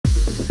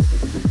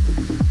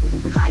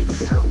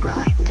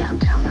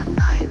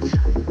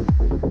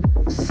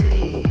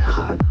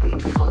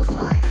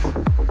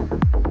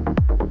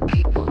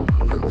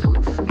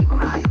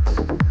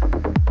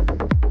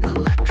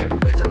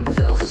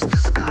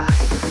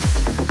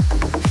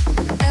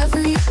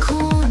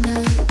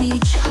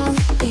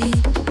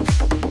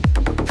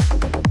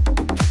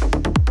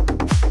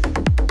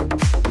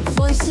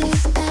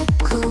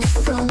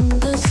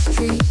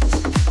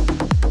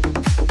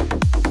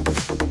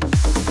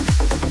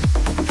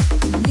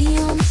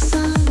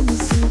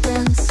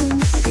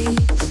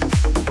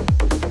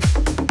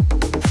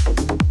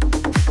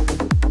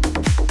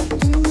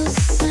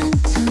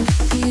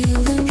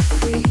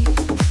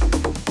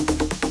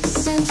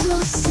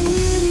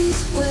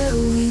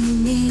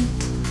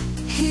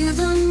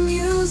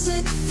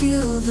music,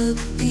 feel the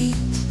beat.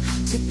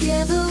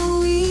 Together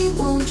we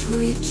won't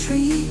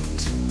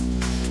retreat.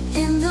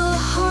 In the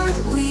heart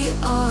we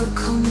are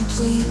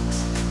complete.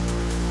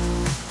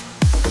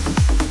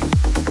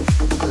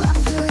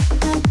 Laughter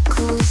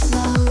echoes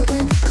loud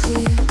and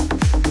clear.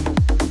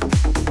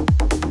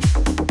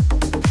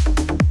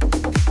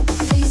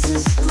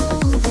 Faces glow,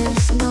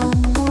 there's no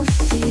more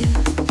fear.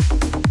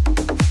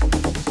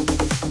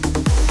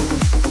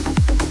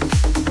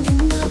 In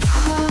the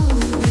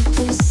crowd we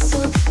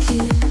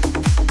disappear.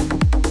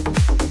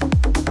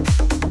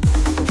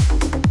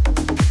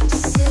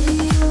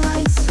 City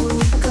lights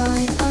will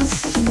guide us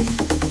here.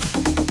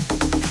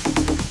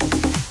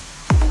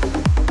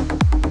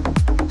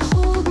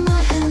 Hold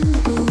my hand,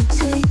 we'll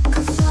take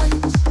a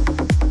flight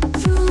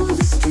through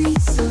the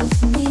streets of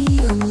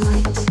neon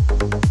light.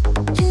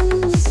 In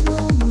this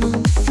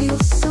moment,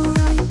 feels so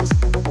right.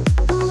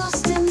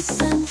 Lost in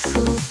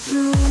Central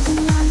through the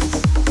night.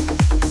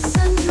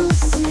 Central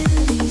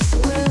City's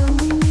where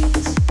we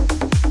meet.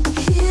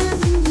 Hear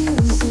the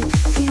music,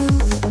 feel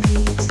the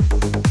beat.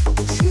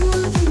 Feel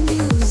the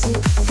music,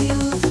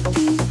 feel the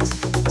beat.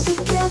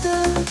 Together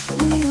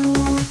we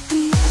won't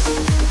beat.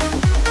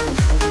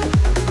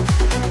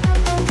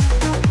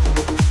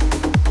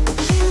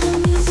 Hear the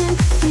music,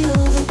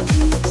 feel the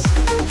beat.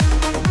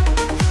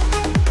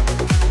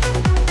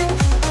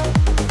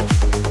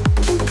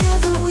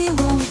 Together we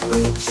won't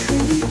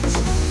retreat.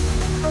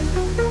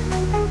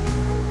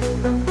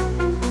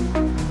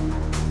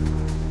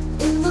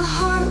 In the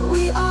heart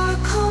we are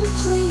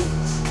complete.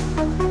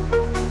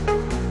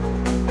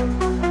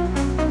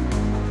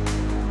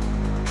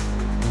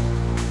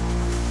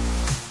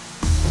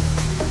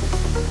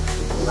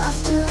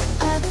 Laughter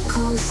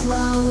echoes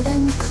loud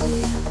and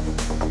clear.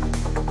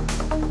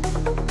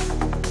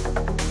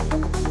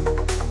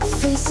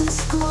 Faces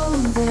glow,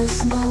 there's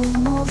no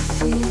more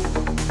fear.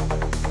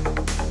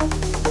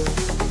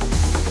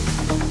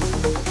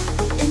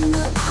 In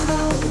the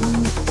crowd we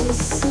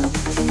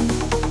disappear.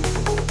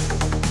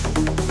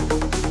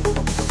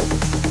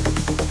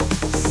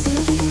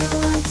 City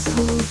lights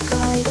will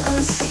guide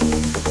us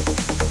here.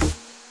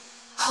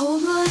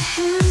 Hold my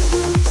hand,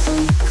 we'll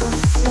take a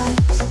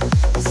flight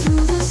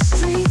through the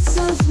streets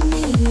of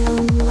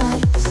neon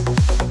light.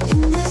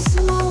 In this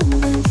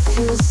moment,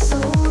 feels so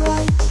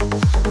right.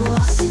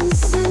 Lost in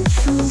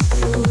Central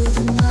through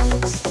the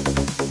night.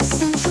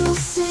 Central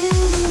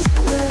City's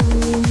where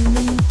we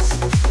meet.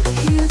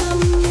 Hear the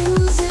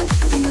music,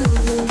 feel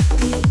the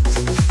beat.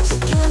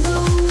 Together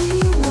we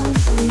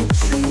won't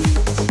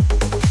retreat.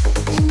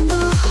 In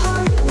the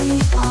heart we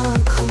are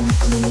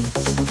complete.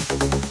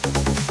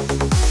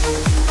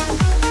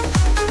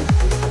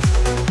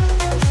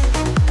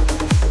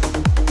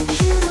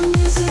 Hear the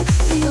music,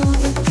 feel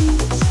the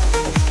beat.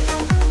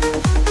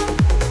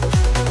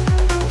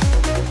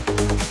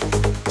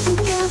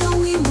 Together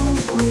we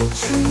won't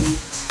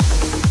retreat.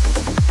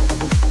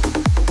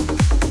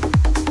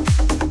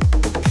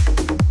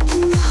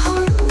 In the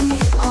heart we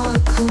are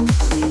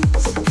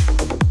complete.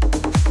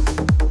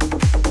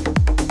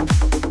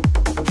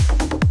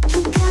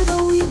 Together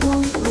we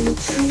won't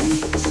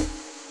retreat.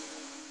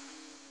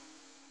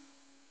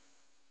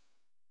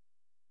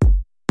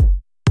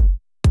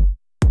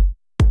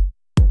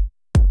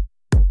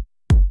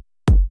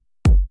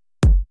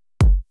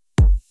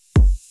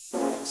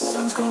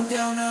 Sun's going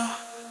down now,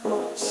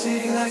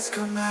 city lights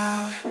come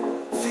out.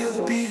 Feel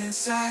the beat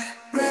inside,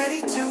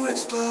 ready to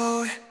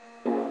explode.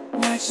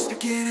 Night's just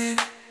beginning,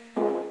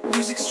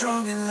 music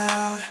strong and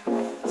loud.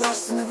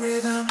 Lost in the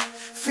rhythm,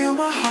 feel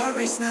my heart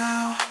race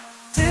now.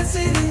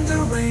 Dancing in the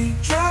rain,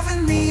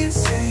 driving me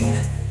insane.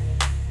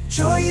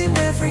 Joy in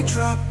every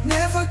drop,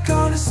 never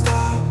gonna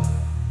stop.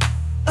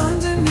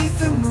 Underneath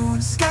the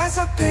moon, skies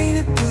are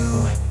painted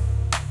blue.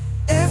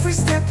 Every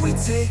step we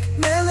take,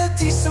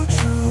 melody so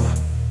true.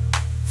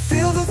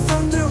 Feel the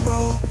thunder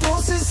roll,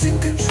 pulses in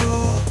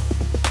control.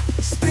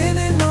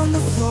 Spinning on the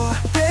floor,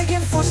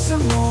 begging for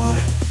some more.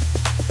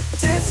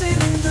 Dancing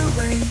in the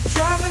rain,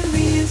 driving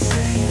me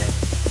insane.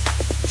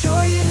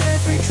 Joy in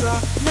every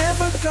drop,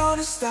 never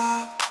gonna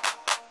stop.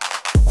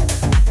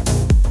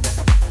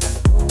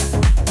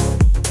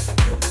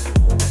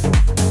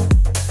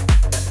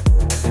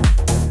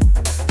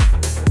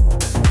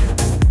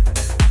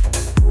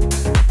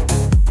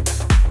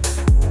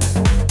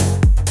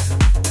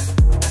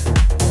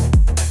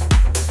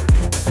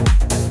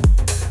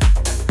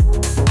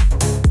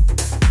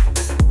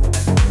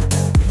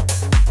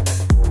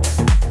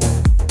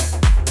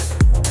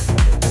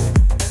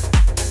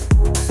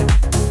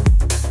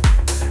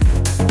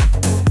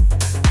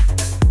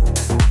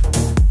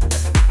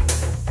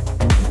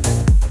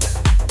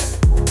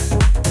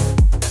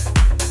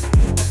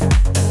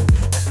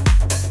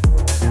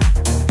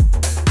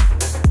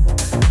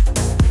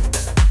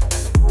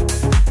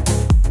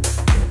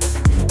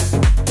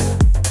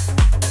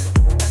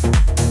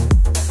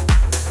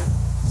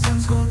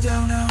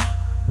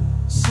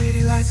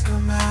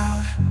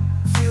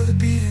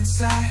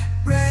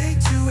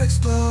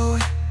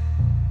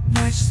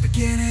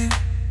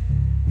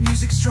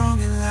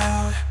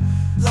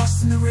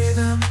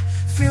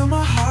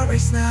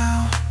 race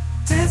now.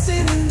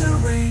 Dancing in the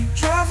rain,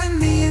 driving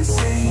me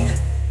insane.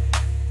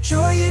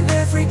 Joy in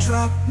every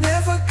drop,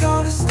 never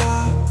gonna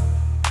stop.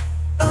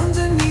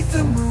 Underneath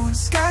the moon,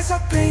 skies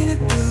are painted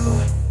blue.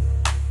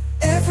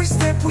 Every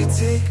step we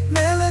take,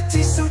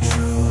 melody so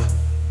true.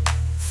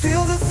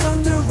 Feel the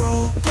thunder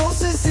roll,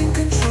 pulses in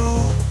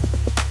control.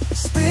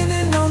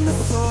 Spinning on the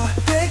floor,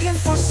 begging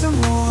for some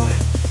more.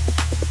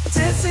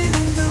 Dancing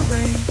in the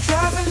rain,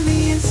 driving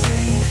me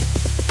insane.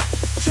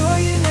 Joy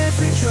in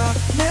every drop,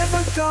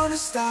 never gonna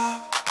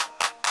stop.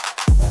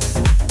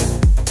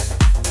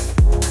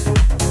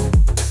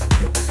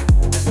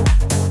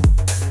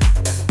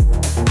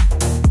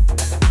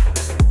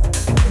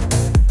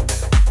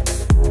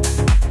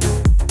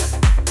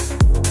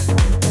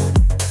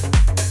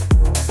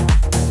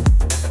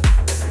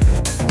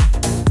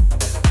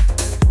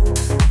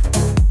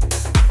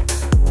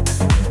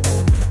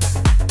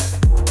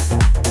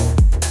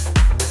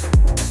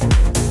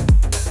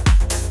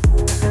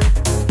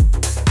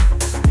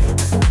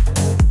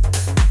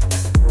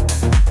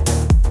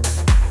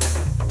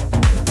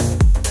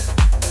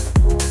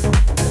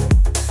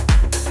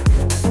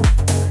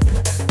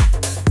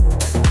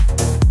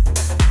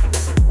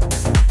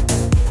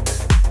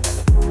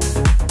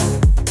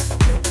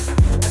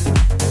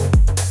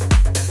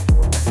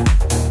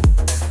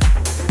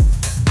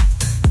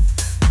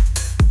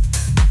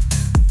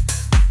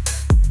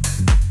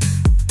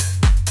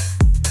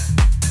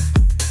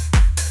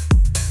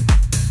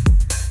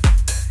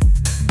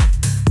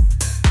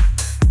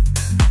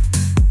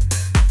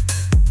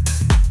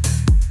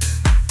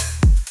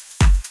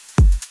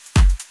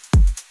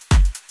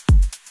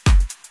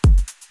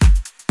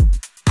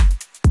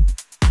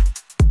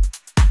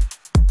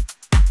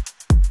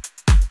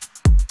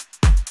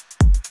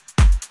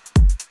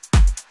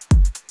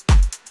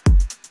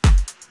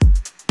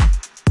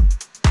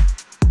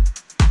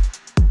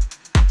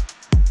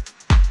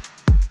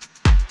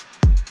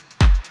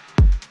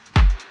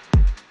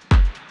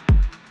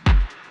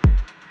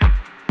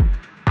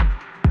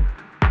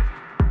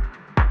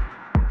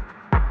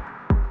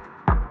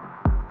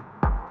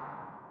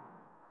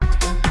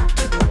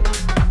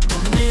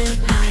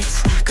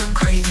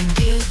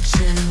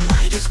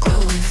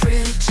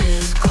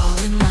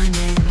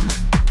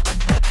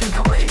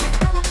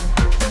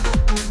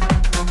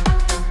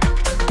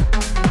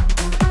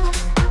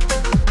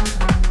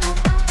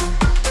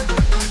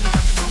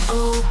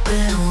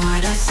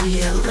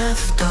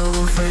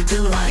 Leftover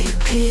delight,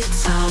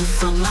 pizza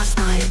from last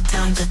night.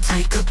 Time to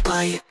take a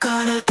bite.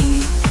 Gotta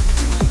eat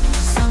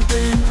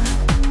something.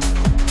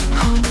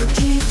 Hunger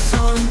keeps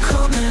on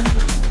coming.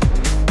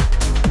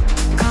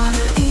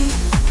 Gotta eat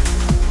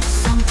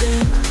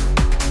something.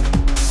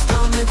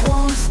 Stomach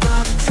won't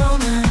stop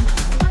drumming.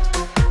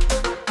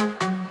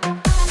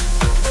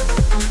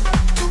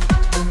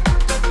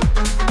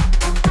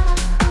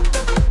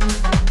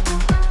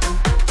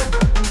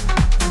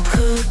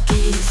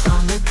 Cookies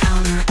on the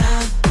counter,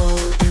 apple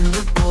in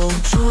the bowl.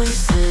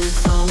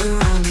 Choices all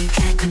around me,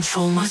 can't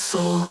control my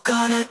soul.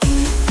 Gotta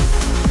eat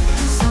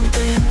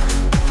something.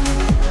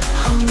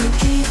 Hunger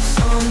keeps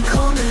on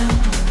coming.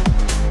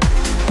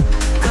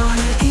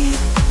 Gotta eat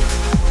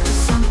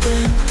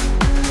something.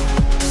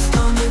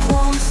 Stomach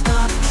won't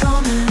stop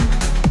drumming.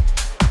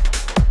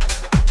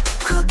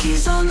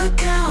 Cookies on the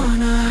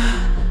counter,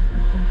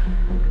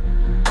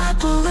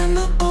 apple in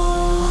the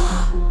bowl.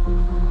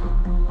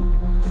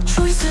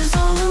 Choices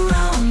all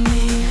around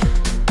me,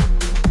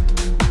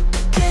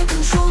 can't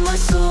control my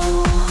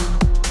soul.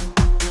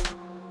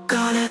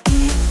 Gotta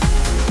eat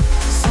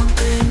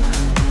something.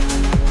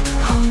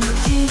 Hunger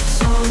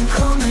keeps on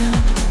coming.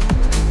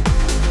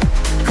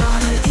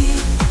 Gotta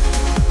eat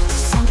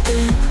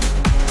something.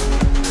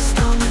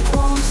 Stomach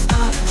won't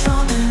stop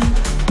drumming.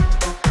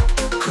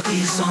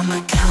 Cookies on the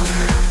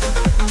counter,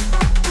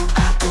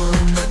 apple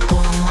in the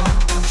bowl.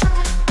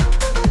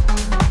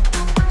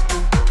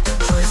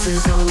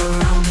 Choices all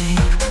around me,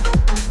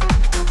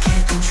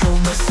 can't control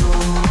my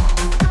soul.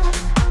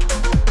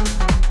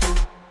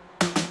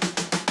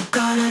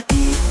 Gotta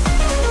eat.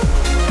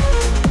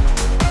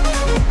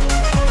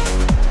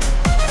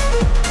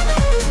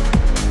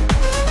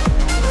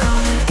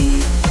 Gotta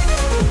eat.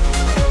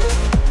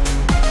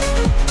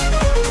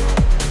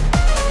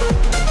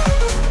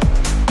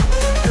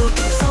 Look,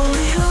 it's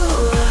only you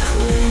at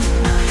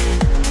midnight.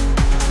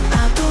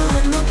 Apple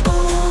in the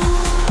bowl.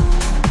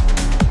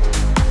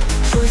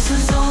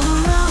 Choices all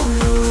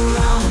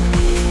around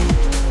me,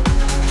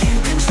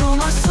 can't control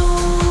my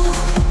soul.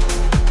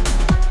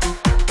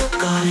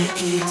 Gotta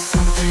eat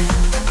something.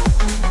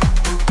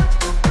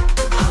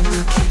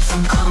 Hunger keeps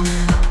on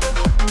coming.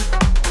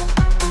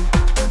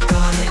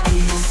 Gotta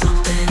eat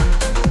something.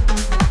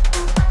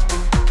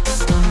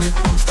 Stomach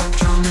won't stop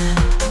drumming.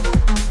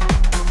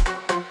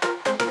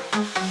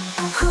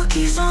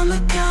 Cookies on the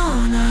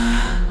counter,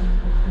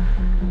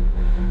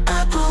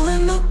 apple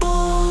in the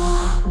bowl.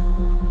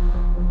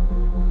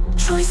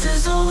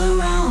 Choices all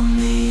around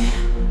me,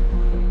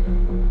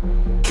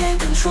 can't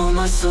control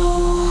my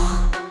soul.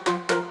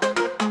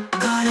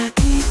 Gotta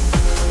eat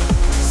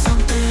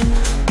something.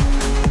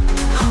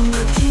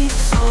 Hunger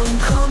keeps on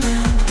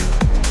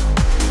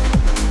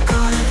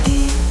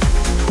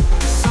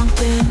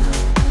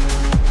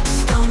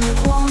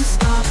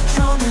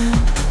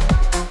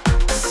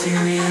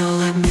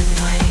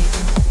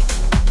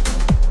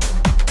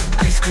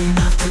dream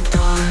after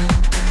dark.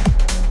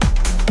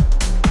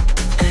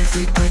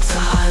 Every bite's a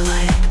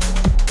highlight.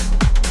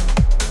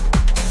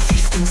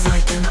 These things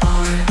like an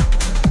art.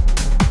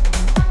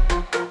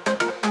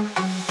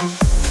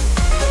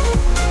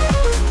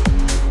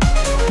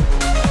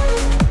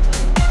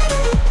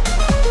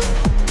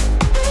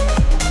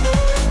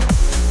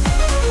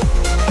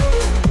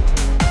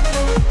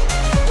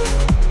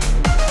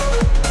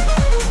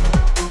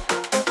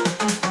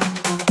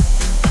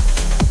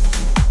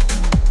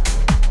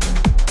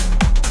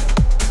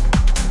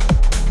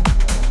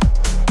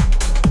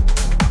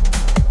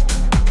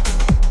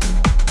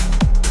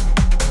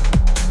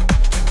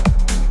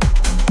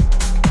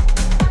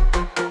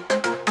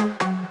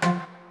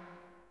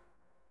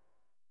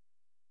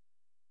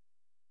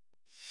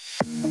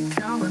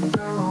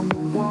 Calendar on the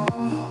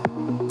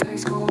wall,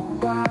 days go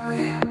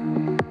by.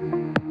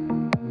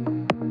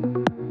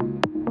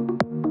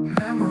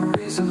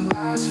 Memories of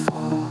last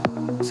fall,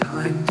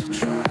 time to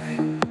try.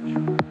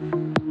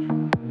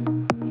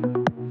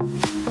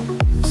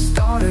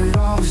 Started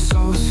off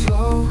so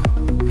slow,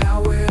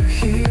 now we're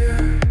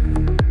here.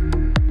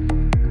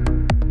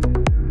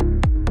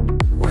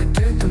 Where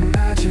did the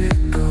magic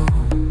go?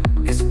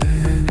 It's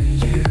been a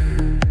year.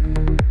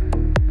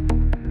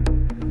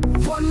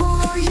 One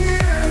more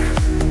year,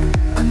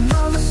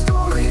 another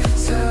story to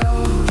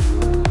tell.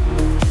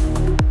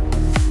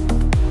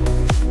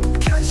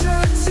 Catch a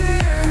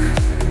tear,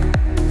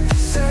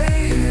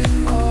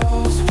 saying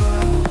all's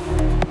well.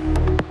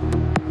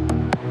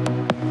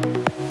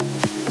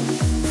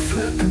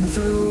 Flipping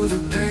through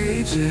the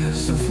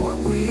pages of what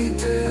we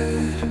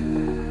did.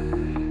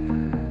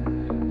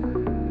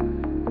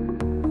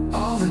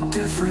 All the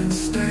different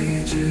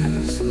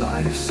stages,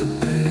 life's a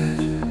bit.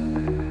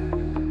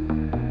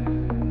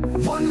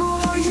 One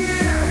more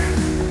year,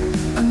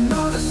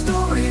 another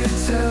story to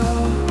tell.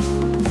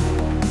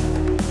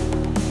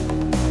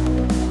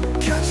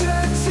 Catch a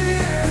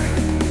tear,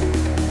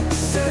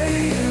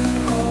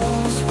 saying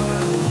all's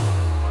well.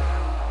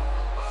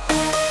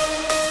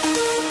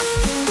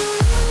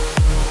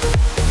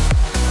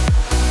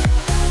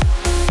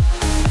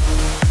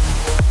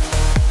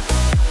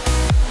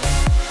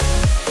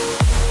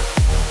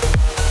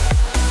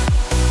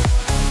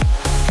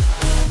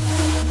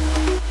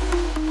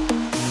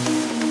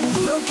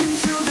 Look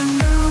into the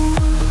new,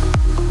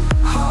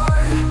 heart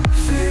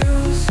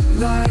feels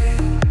light.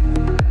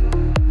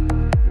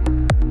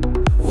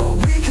 What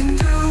we can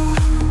do,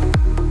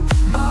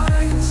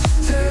 minds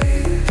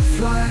take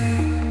flight.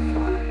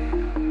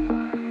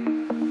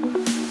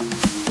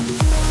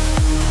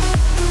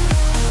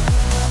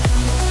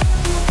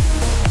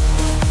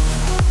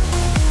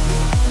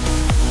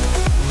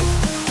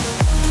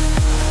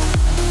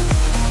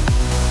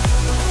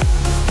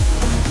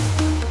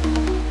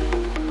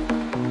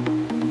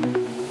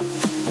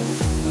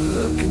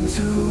 Look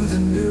into the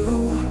new,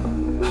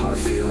 heart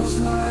feels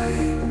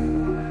light.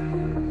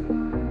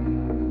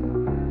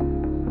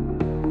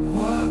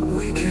 What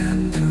we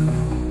can do,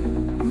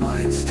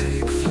 minds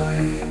take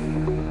flight.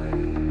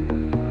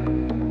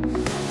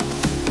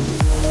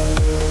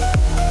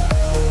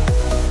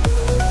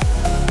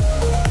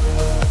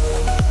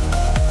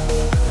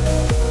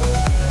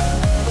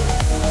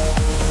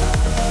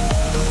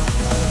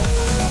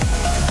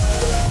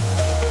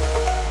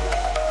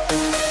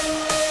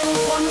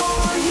 One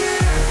more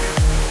year,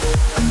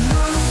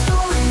 another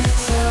story to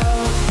tell.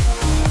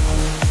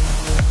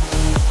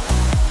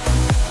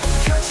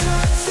 Catch a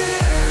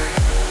tear,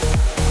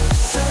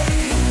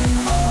 saying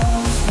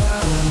all's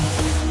well.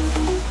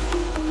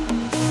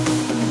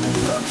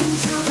 Look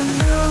into the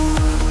new,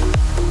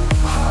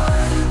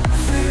 heart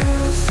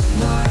feels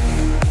light.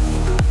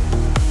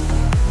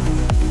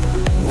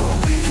 What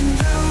we can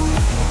do,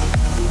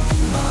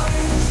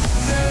 minds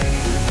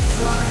take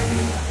flight.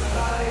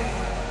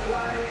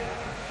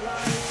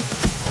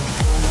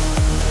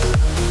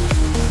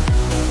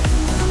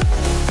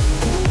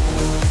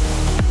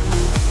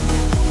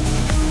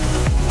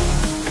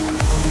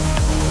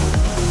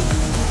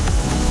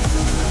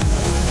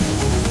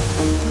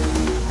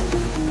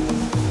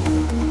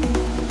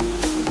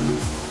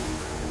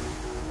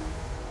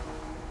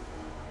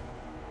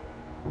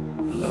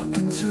 Look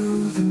into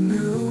the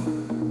new,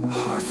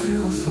 heart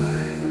feels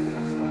light.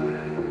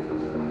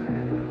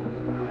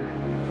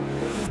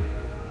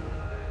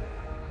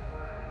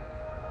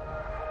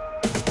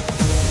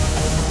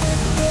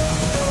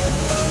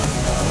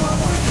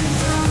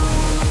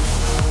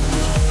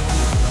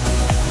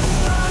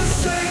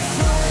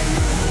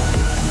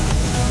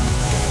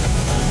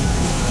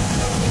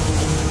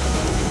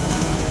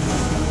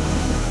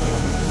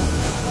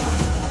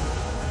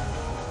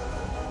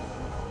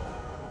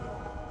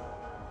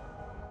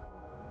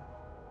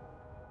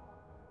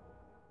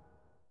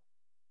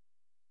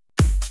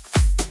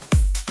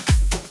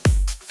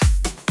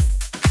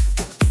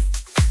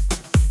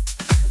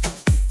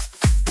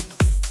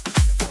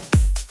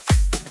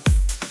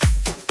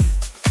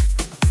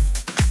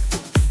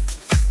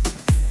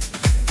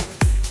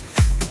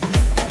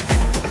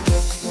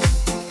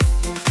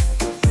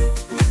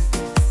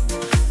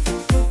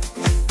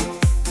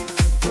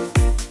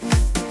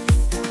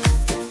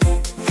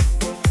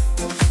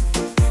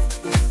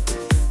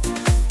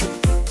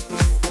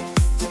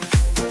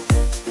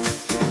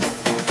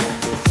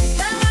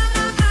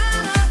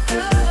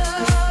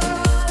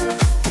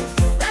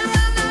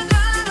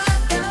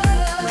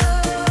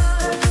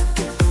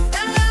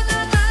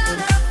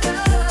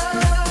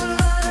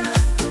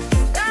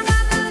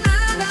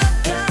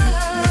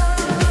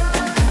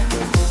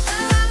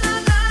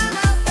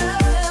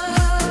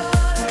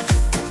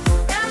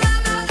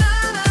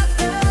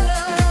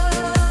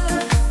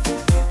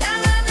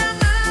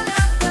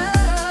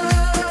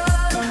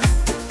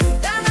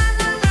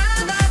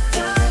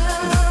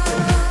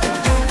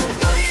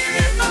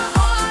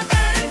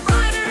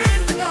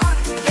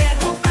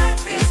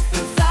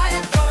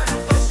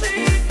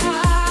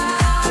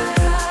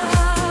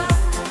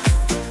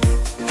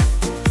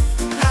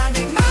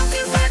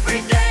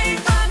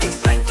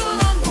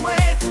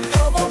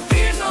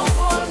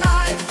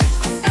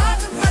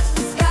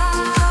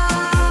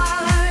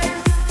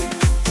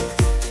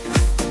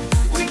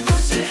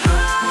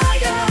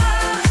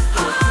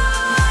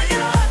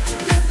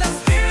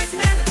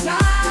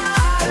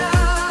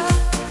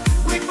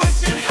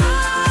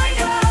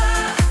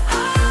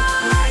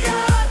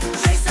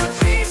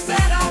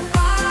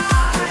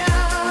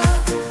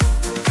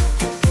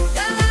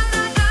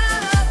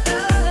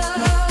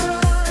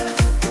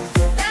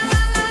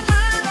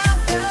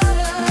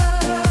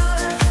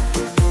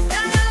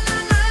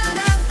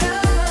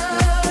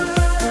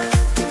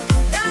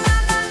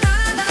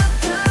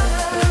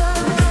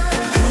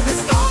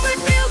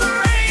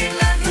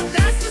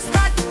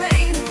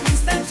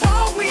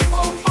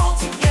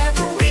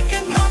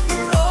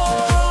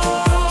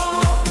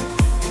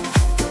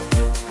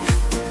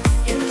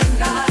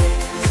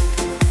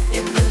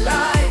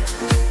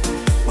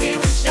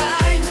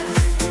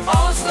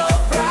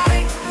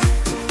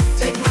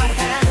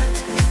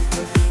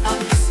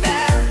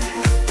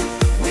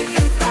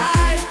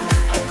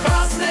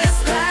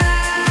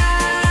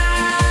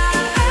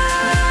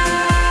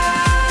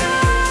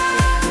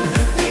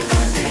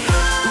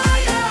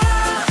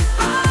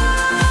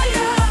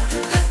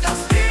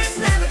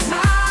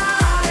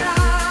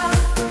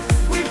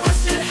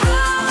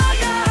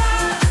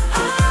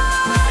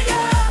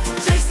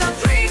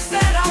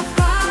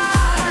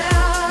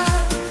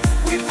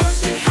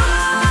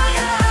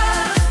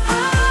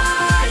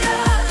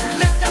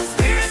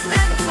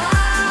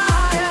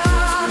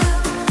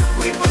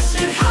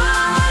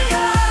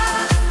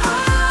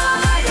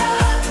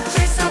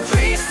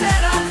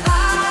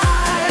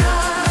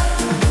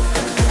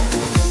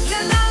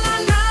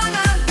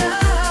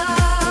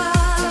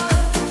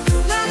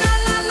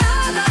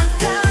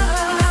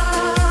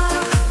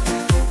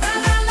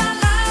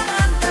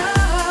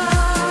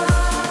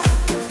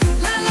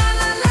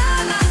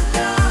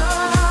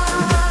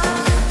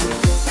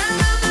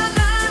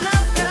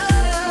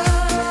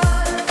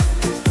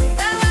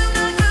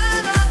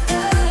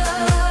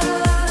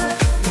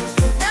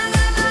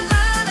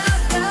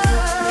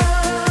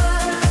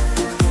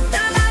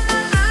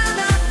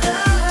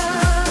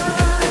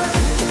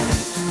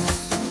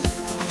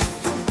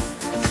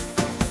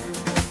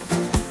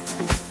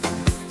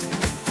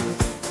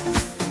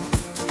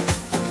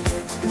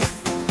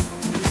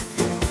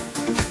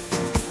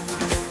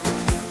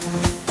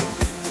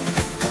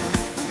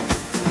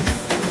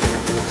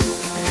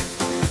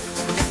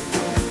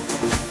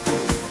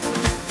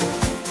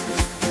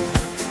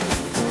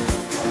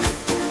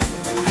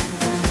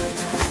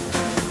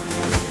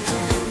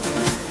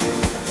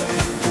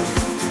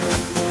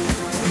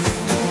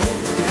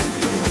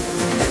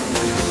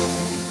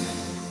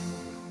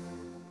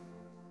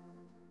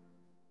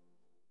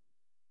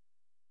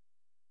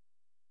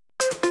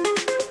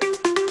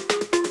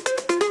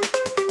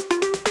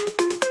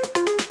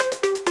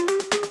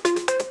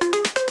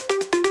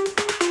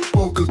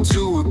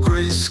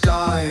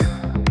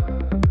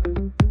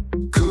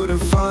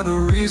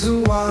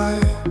 reason why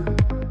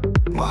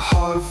my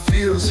heart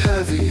feels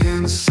heavy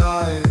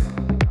inside.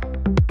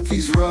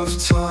 These rough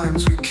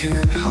times we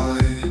can't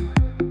hide.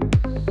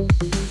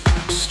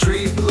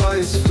 Street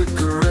lights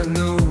flicker at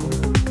noon,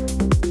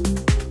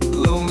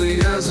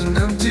 lonely as an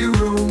empty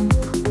room.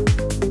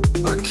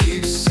 I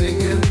keep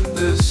singing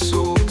this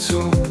old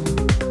tune,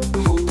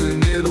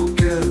 hoping it'll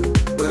get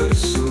better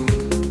soon.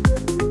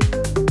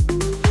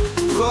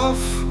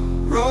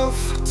 Rough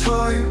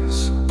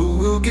times, but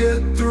we'll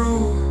get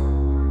through.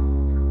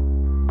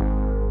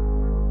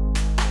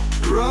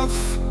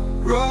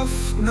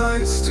 Rough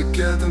nights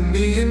together,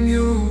 me and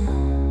you.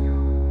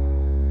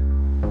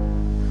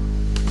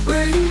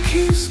 Rain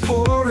keeps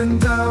pouring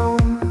down,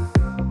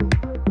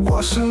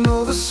 washing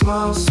all the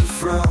smiles to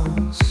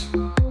frowns.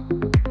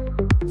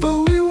 But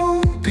we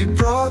won't be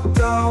brought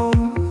down.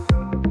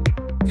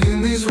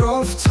 In these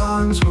rough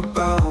times we're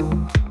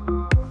bound.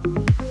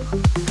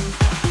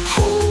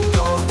 Hold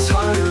on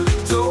tighter,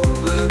 don't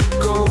let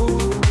go.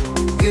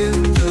 In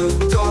the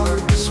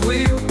darkness we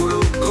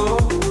will go.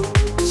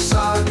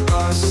 Side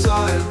by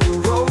side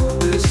we'll row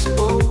this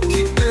boat,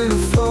 keeping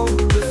afloat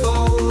with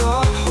all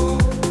our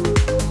hope.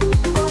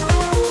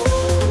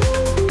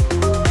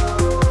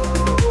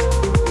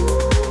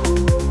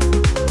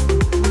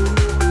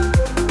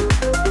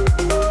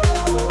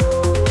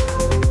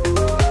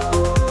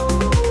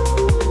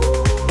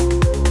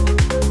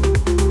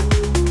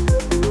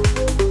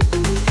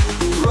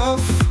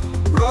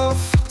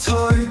 Rough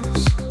times,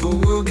 but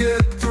we'll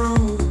get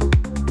through.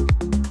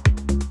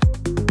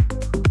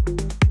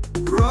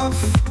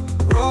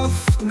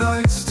 Rough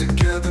nights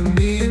together,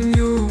 me and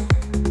you.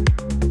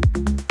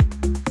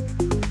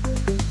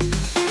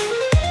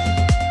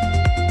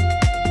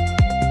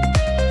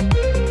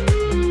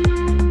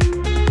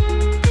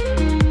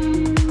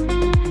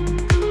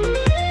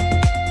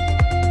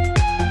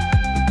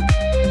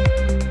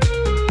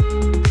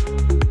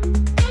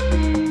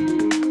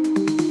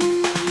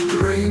 The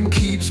rain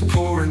keeps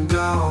pouring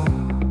down,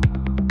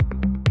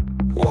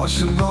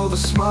 washing all the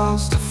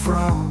smiles to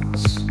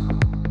frowns.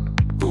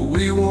 But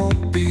we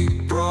won't be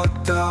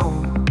brought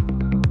down.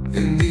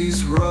 In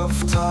these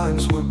rough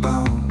times we're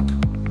bound.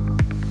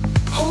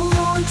 Hold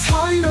on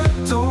tighter,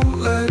 don't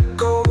let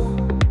go.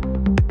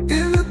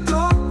 In the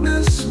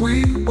darkness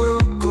we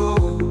will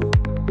glow.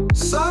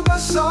 Side by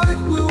side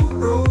we'll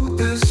row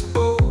this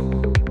boat,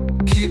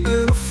 keep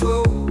it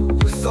afloat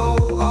with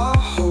all our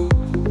hope.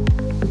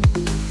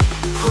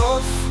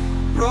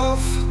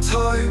 Rough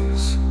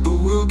times, but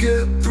we'll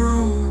get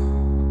through.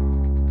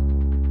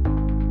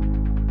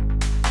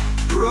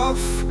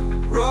 Rough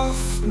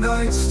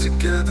nights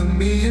together,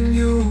 me and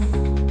you.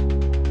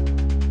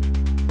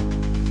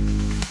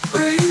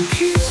 Rain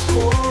keeps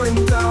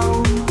pouring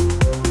down,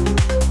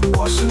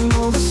 washing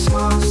all the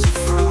smiles to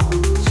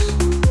frowns.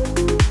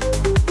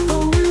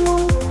 But we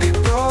won't be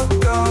brought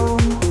down.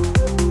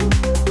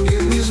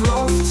 In these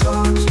rough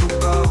times we're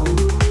bound.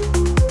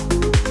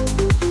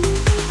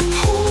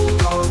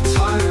 Hold on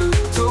tighter,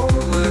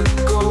 don't let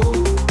go.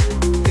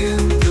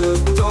 In the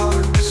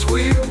darkness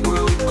we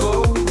will go.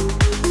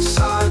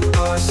 Side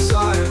by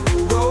side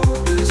we'll row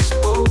this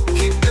boat,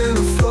 keeping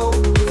afloat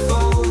with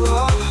all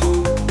our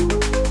hope.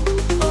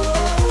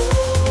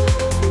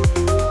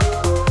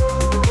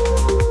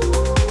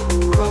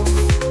 Rough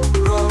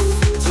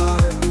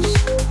times.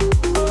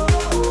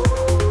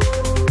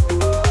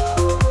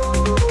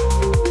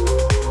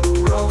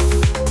 Rough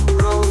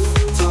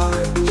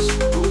times,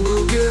 but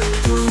we'll get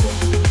through.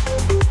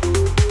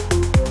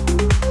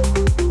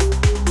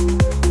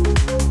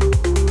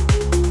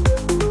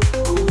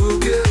 But we'll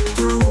get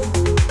through.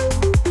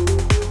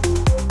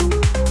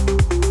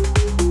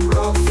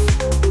 Rough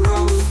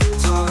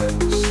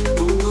times,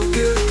 but we'll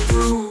get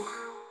through.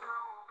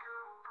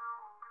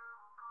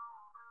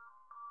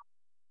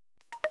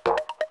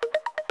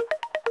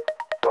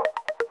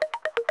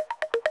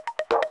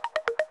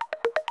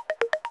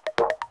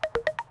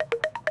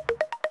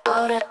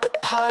 Out at the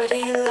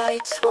party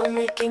lights, we're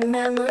making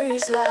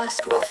memories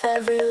last. With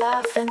every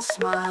laugh and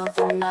smile,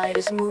 the night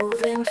is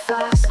moving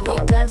fast. We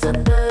dance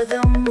under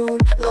the moon,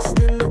 lost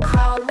in the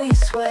crowd we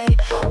sway.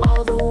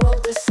 All the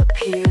world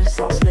disappears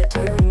in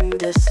glittering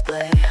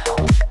display.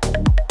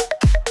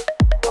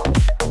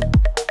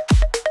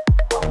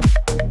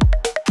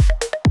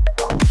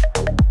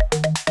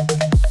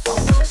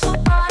 So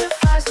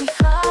butterflies, we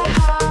fly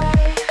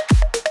high,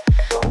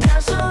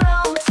 dance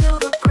around till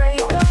the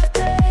break of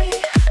day.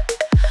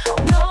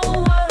 No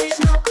worries,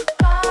 no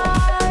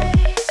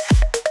goodbyes.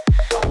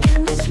 In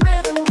this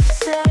rhythm we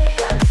stay.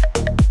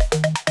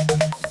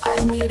 I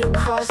need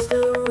across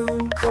the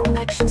room,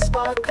 connection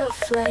spark a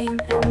flame.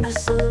 In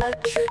this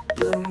electric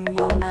bloom,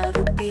 we'll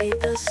never be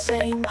the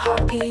same.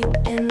 Heartbeat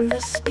in the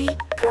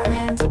speaker,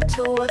 hands up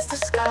towards the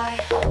sky.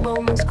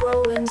 Moments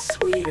growing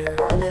sweeter,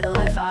 little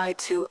life eye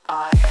to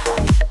eye.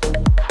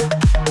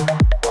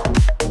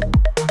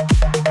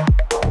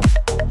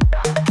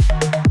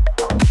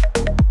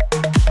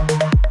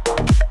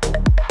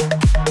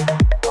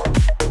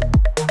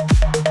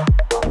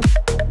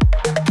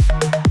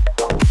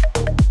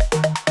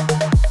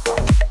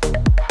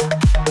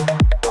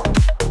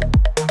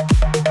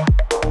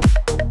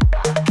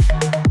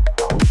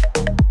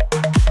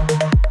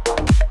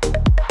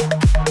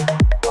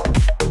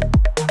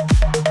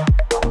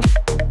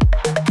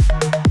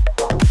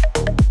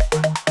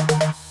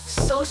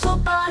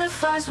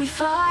 as we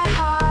fly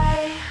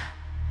high,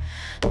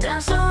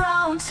 dance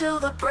around till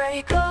the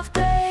break of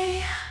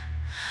day.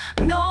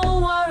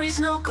 No worries,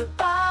 no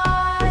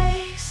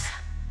goodbyes.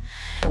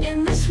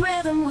 In this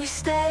rhythm we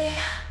stay.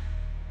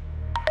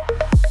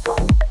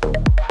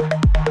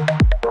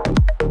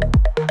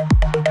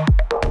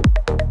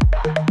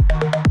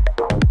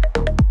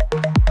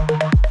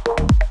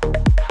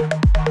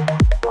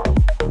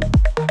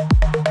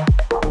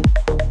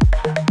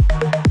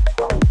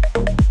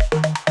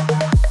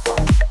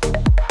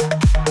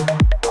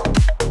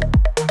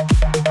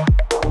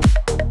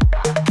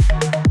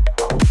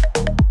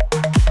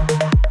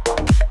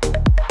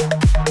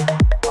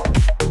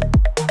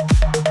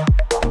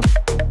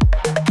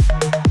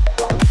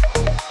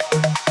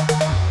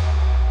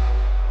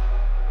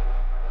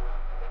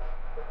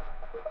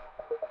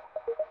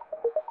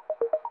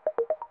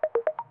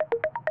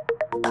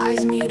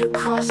 Eyes meet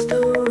across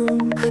the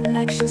room,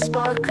 connection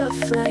spark a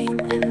flame.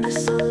 In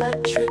this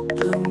electric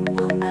bloom,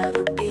 we'll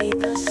never be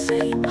the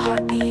same.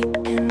 Heartbeat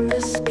in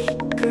the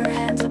speaker,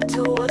 hands up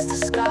towards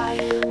the sky.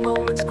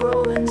 Moments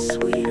growing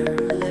sweeter,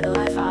 little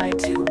life eye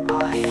to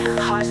eye.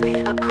 Hearts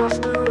meet across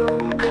the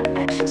room,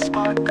 connection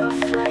spark a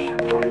flame.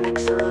 In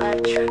this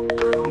electric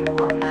bloom,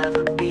 we'll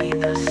never be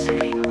the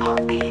same.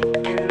 Heartbeat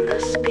in the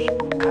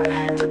speaker,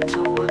 hands up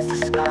towards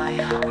the sky.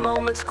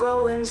 Moments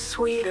growing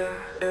sweeter.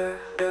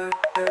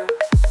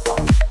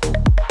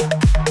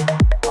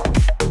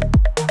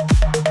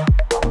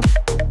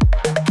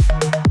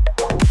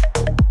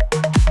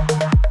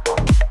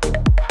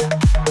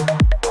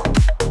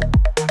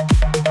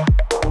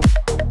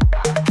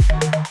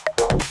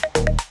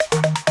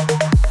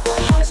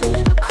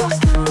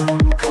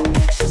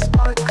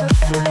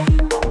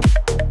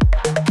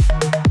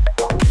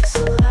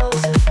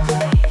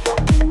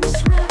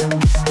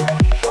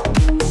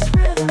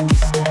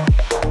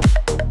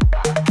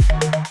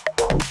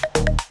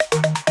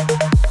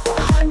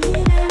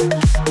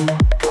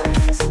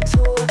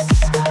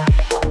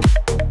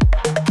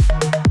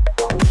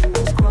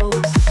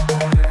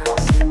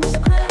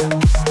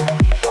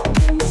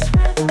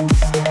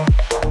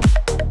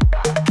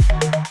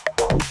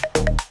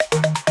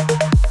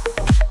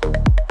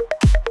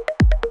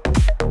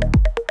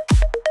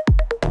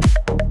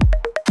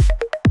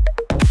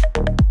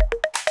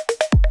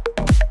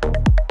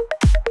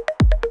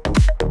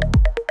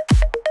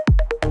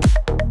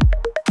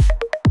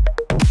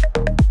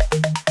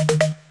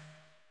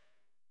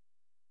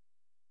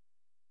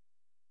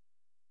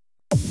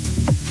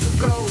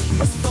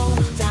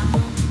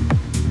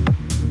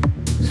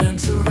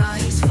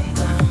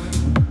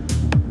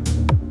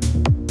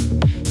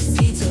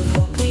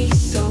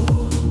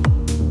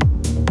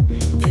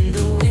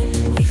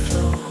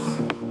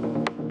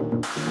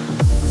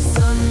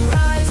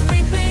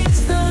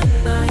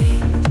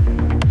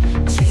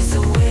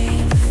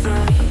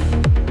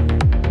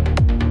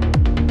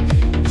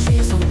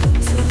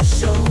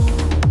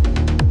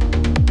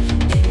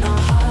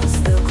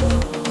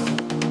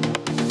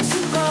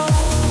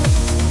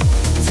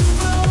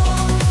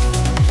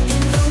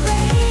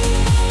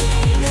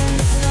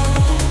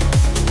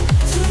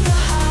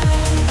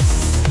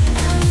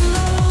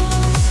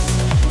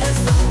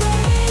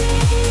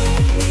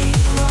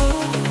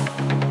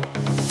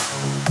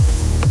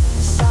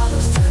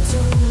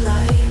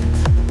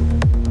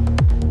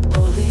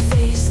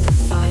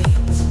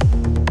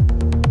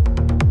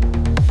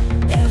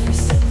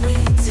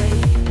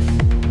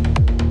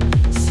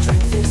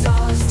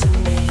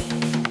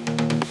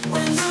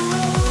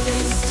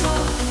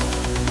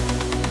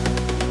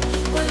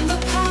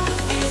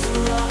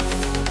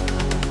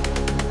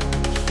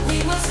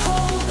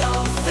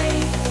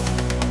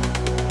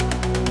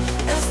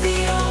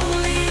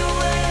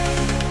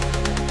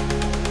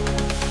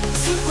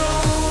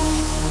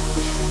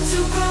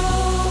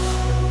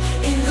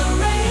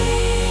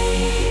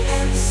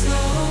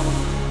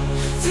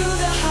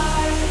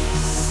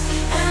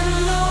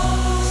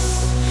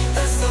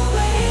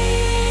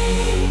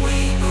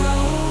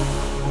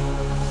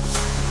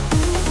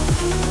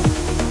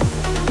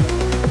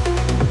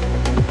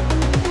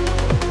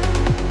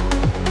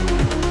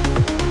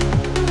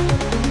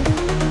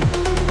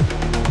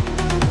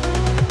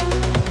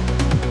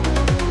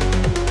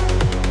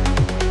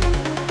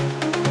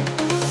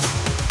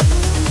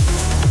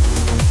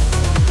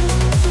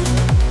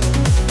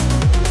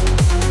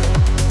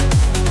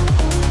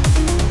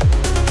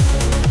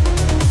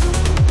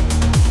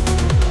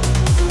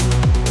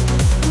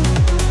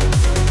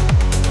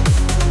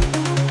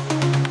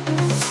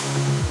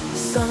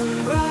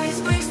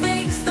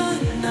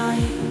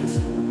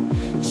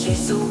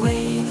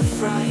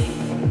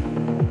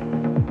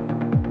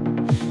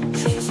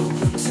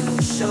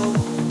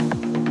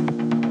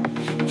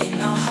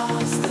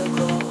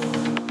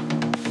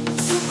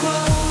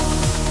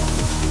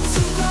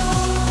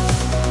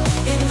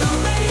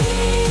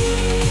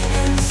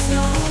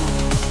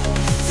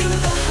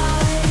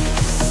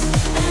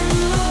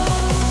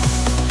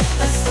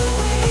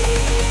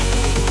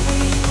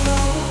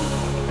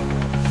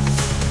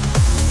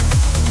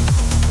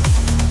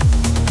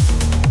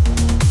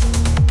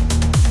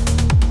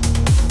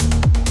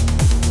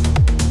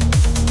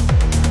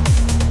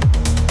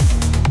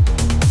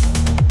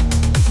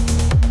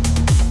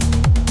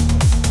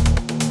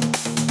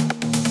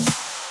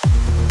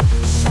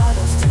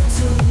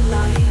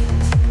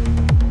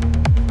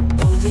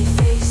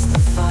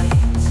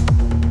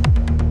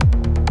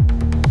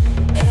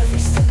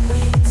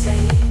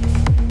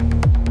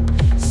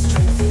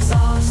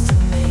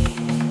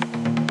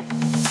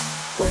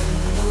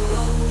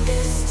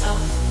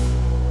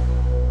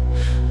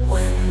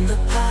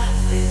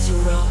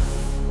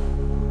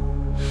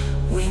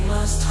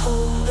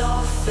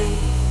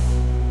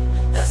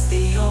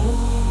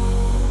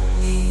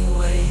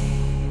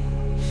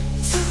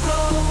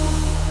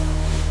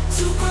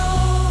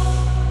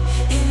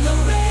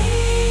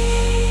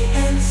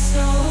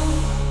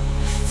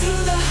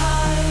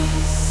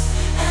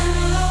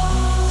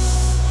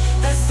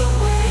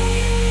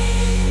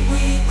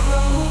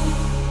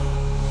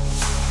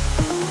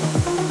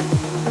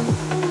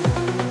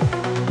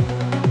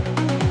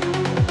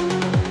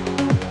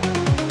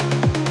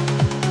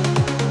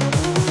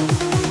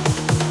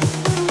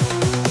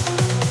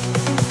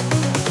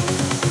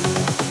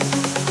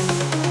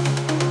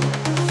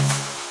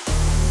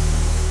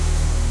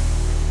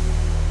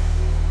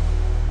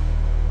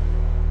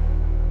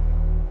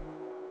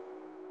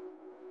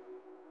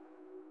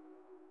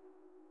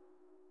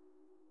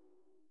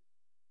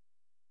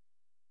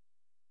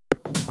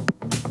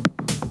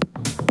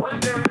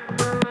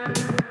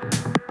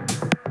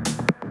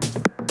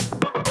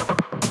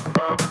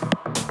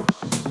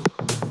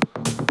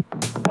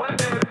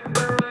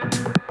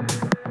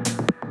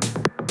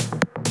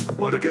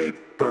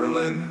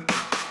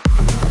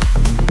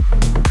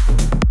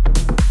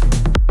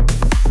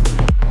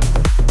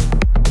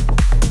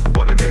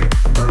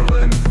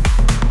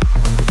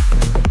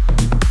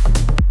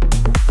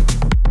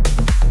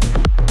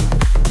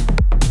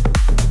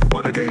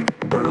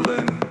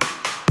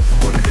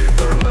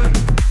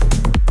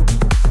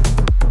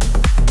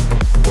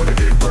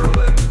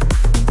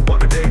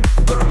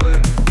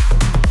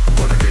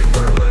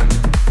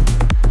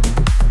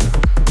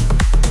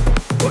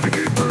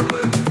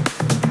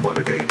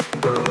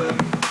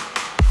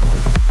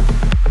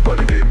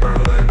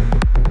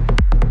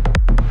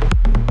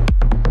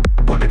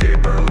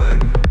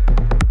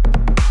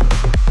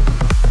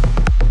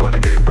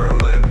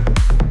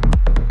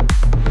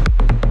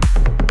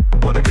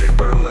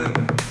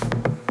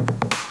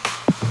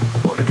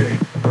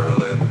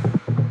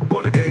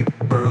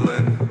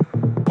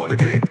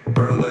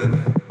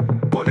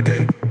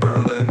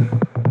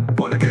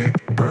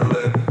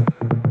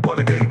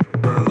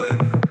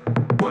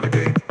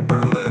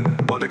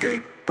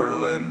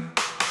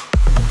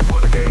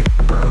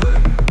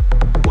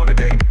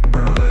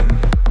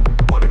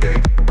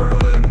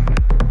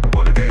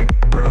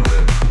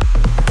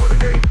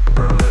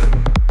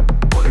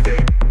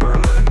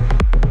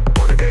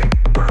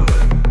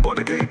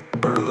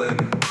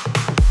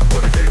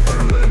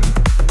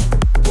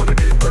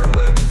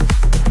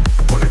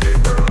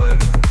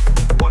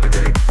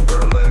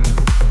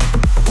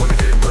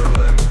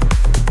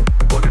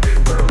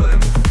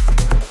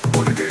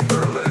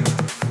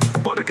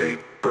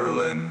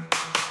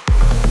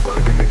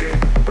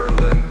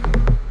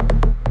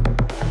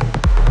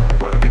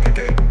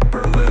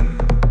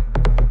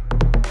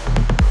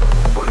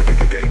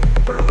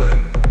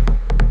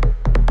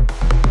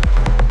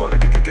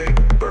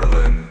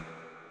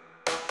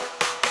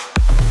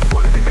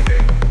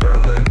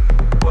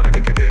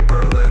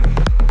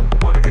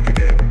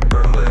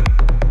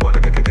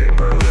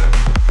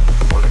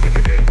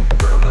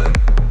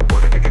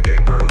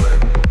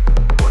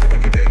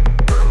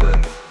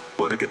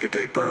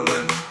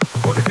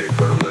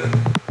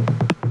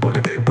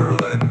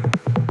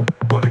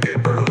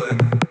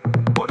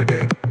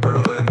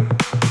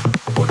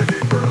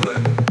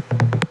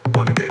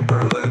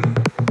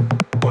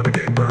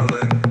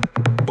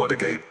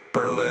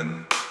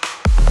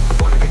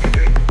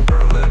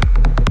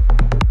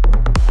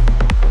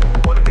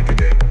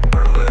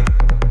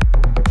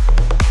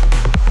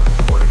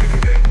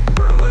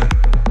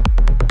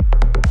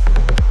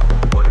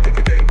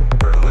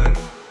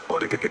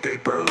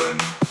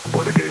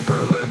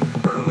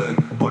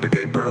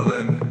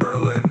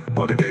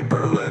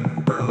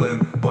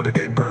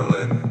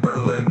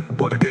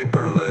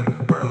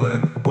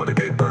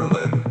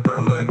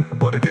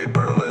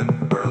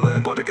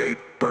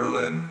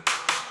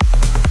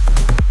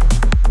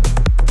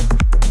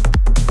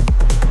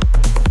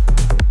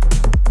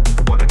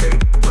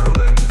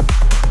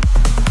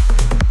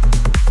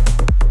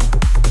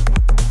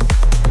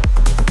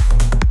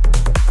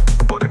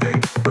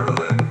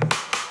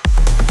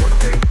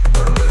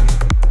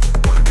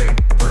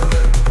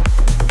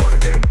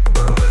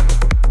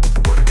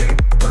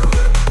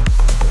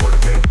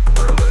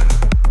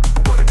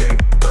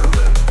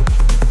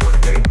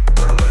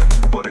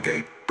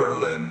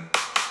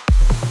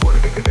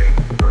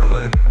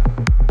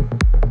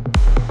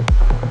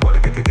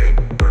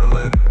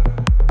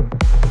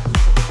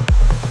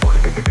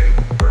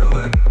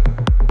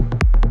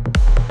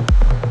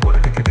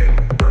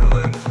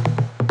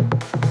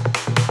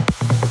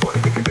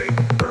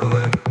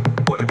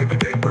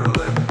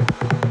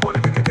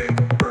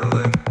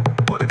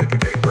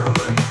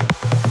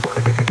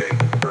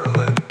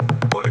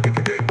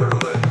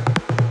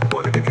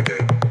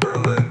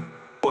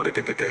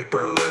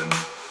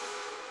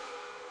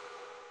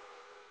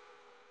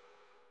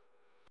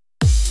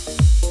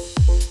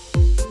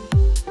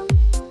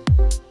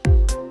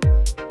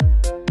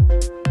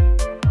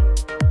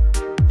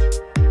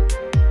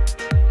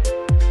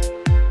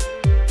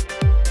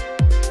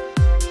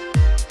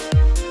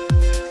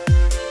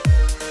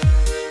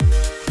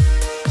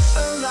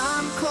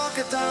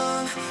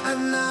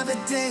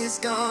 is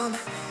gone.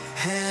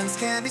 Hands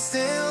can't be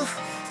still,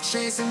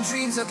 chasing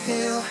dreams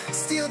uphill.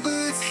 Steel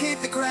boots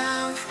hit the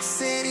ground,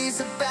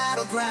 city's a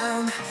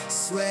battleground.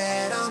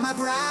 Sweat on my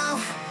brow,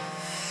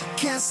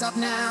 can't stop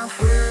now.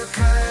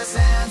 Workers'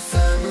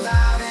 anthem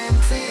loud and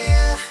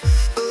clear,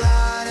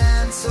 blood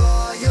and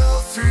toil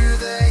through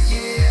the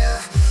year.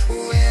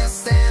 We'll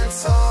stand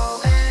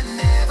tall and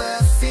never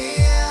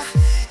fear,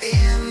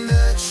 in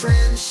the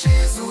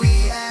trenches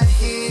we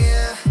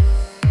adhere.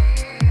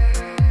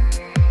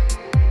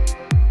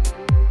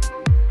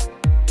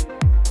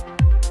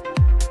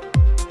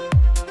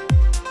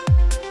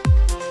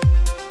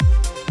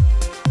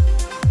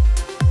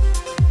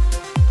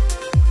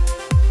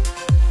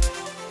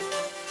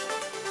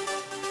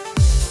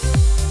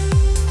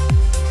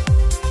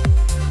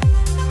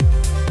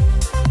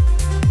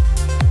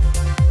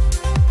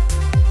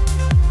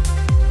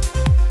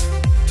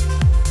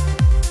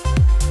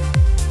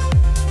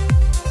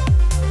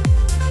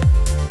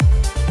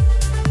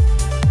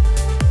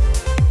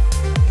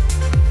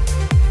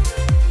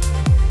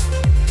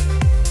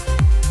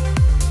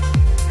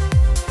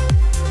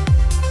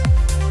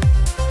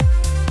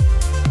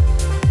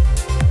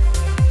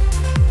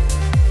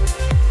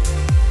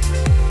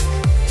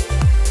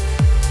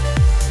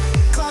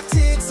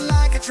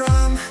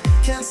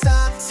 Can't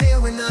stop till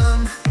we're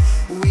numb.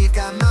 We've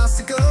got miles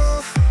to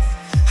go,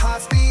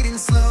 hearts beating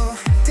slow.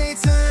 Day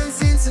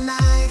turns into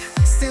night,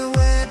 still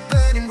wet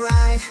burning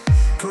bright.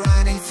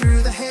 Grinding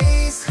through the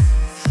haze,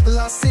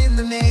 lost in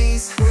the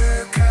maze.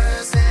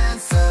 Workers'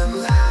 anthem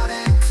loud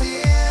and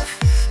clear,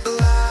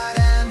 blood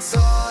and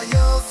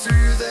toil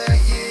through the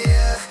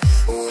year.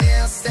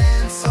 We'll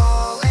stand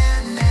tall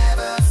and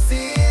never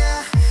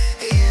fear,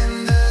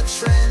 in the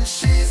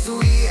trenches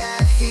we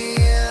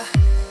adhere.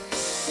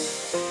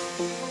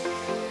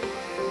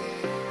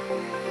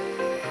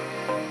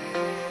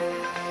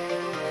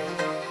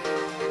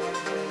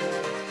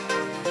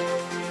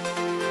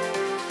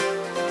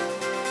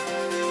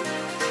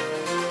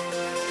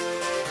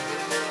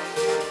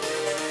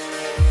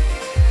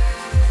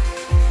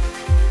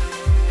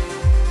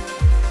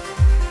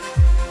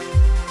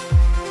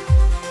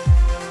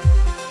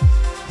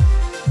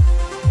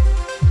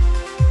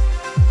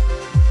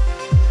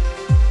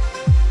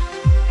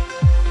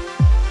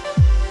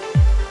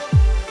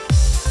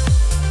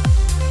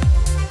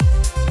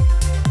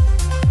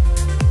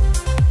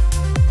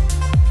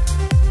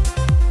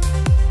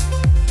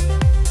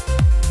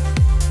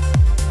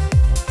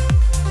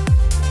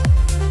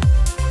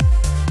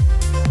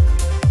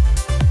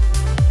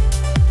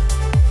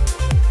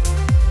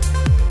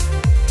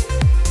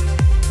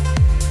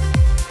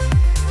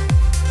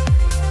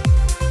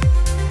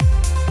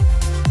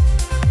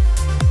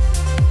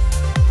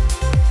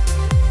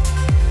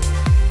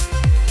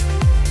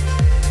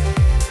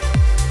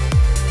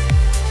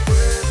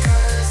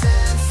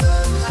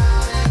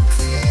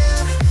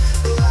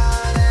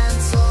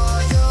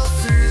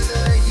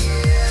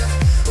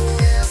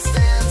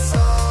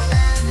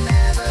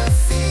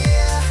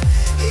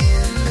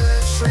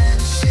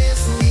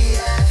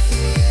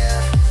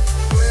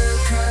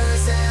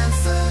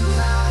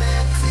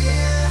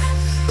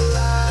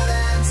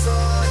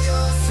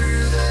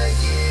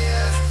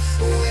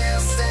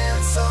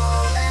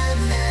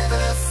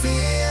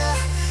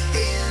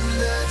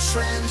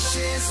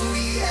 Trenches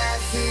we